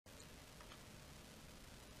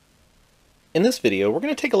In this video, we're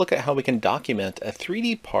going to take a look at how we can document a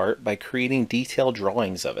 3D part by creating detailed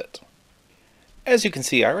drawings of it. As you can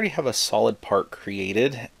see, I already have a solid part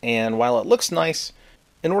created, and while it looks nice,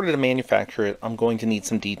 in order to manufacture it, I'm going to need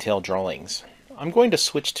some detailed drawings. I'm going to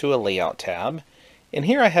switch to a Layout tab, and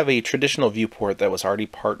here I have a traditional viewport that was already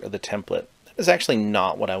part of the template. That is actually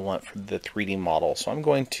not what I want for the 3D model, so I'm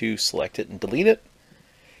going to select it and delete it,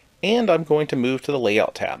 and I'm going to move to the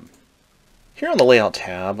Layout tab. Here on the Layout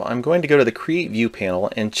tab, I'm going to go to the Create View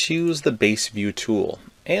panel and choose the Base View tool.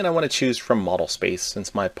 And I want to choose from Model Space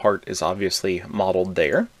since my part is obviously modeled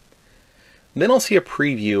there. Then I'll see a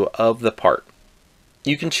preview of the part.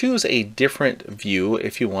 You can choose a different view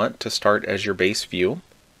if you want to start as your base view.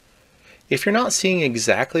 If you're not seeing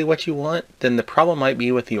exactly what you want, then the problem might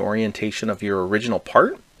be with the orientation of your original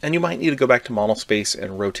part, and you might need to go back to Model Space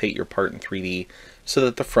and rotate your part in 3D so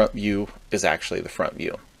that the front view is actually the front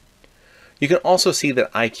view. You can also see that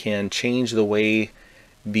I can change the way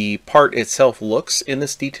the part itself looks in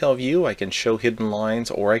this detail view. I can show hidden lines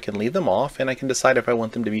or I can leave them off, and I can decide if I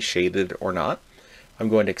want them to be shaded or not. I'm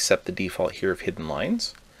going to accept the default here of hidden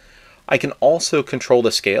lines. I can also control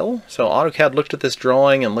the scale. So AutoCAD looked at this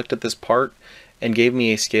drawing and looked at this part and gave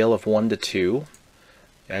me a scale of 1 to 2.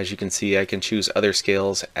 As you can see, I can choose other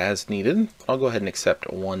scales as needed. I'll go ahead and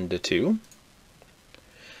accept 1 to 2.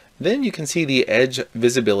 Then you can see the edge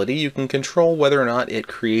visibility. You can control whether or not it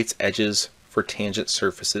creates edges for tangent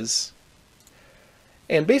surfaces.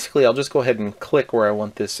 And basically I'll just go ahead and click where I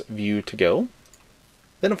want this view to go.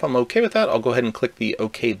 Then if I'm okay with that, I'll go ahead and click the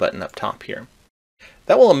OK button up top here.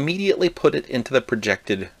 That will immediately put it into the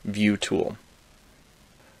projected view tool.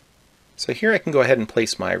 So here I can go ahead and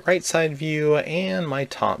place my right side view and my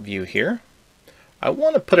top view here. I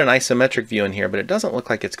want to put an isometric view in here, but it doesn't look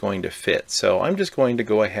like it's going to fit. So I'm just going to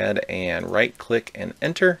go ahead and right click and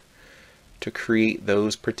enter to create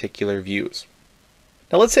those particular views.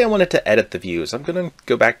 Now let's say I wanted to edit the views. I'm going to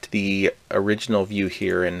go back to the original view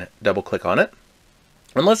here and double click on it.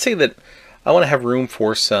 And let's say that I want to have room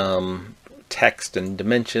for some text and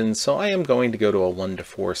dimensions. So I am going to go to a 1 to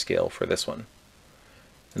 4 scale for this one.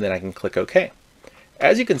 And then I can click OK.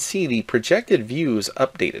 As you can see, the projected view is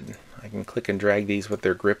updated. I can click and drag these with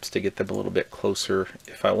their grips to get them a little bit closer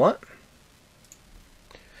if I want.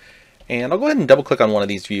 And I'll go ahead and double click on one of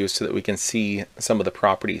these views so that we can see some of the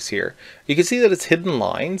properties here. You can see that it's hidden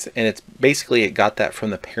lines, and it's basically it got that from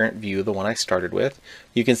the parent view, the one I started with.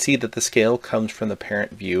 You can see that the scale comes from the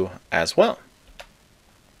parent view as well.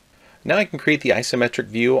 Now I can create the isometric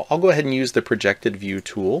view. I'll go ahead and use the projected view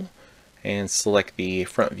tool and select the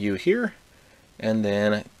front view here, and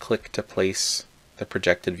then click to place the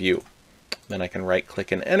projected view. Then I can right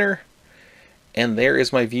click and enter, and there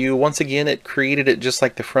is my view. Once again, it created it just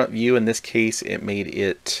like the front view. In this case, it made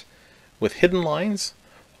it with hidden lines.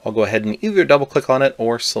 I'll go ahead and either double click on it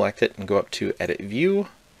or select it and go up to edit view,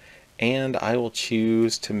 and I will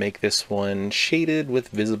choose to make this one shaded with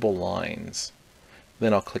visible lines.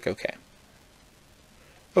 Then I'll click OK.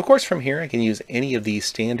 Of course, from here I can use any of these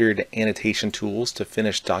standard annotation tools to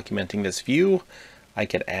finish documenting this view. I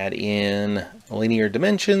could add in linear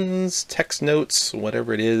dimensions, text notes,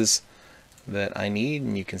 whatever it is that I need,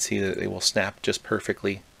 and you can see that they will snap just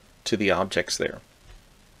perfectly to the objects there.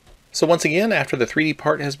 So once again, after the 3D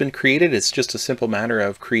part has been created, it's just a simple matter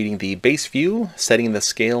of creating the base view, setting the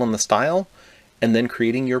scale and the style, and then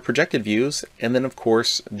creating your projected views, and then of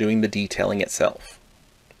course doing the detailing itself.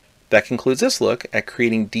 That concludes this look at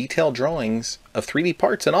creating detailed drawings of 3D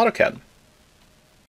parts in AutoCAD.